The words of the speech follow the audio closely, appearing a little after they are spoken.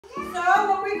So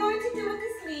what we're going to do with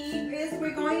this leaf is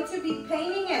we're going to be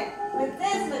painting it with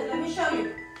this. Look, let me show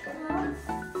you.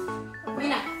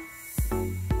 Mira.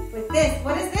 With this.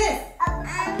 What is this? A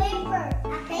paper.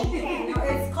 A paper. No,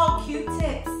 it's called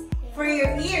Q-tips for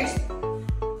your ears.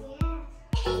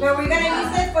 But we're going to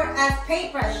use it as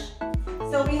paintbrush.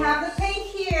 So we have the paint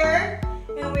here,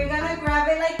 and we're going to grab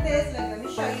it like this. Look, let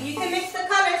me show you. You can mix the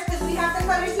colors because we have the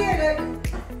colors here.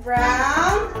 Look.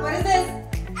 Brown. What is this?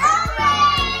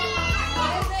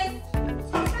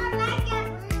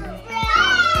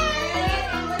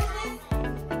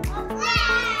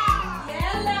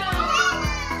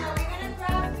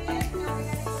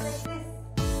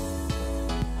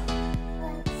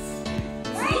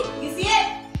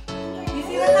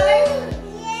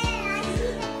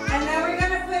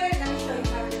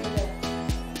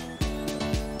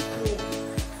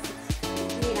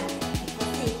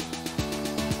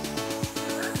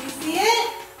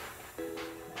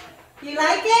 You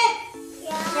like it?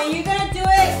 Yeah. And you're going to do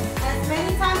it as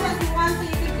many times as you want so you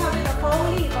can cover the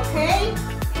whole leaf, okay?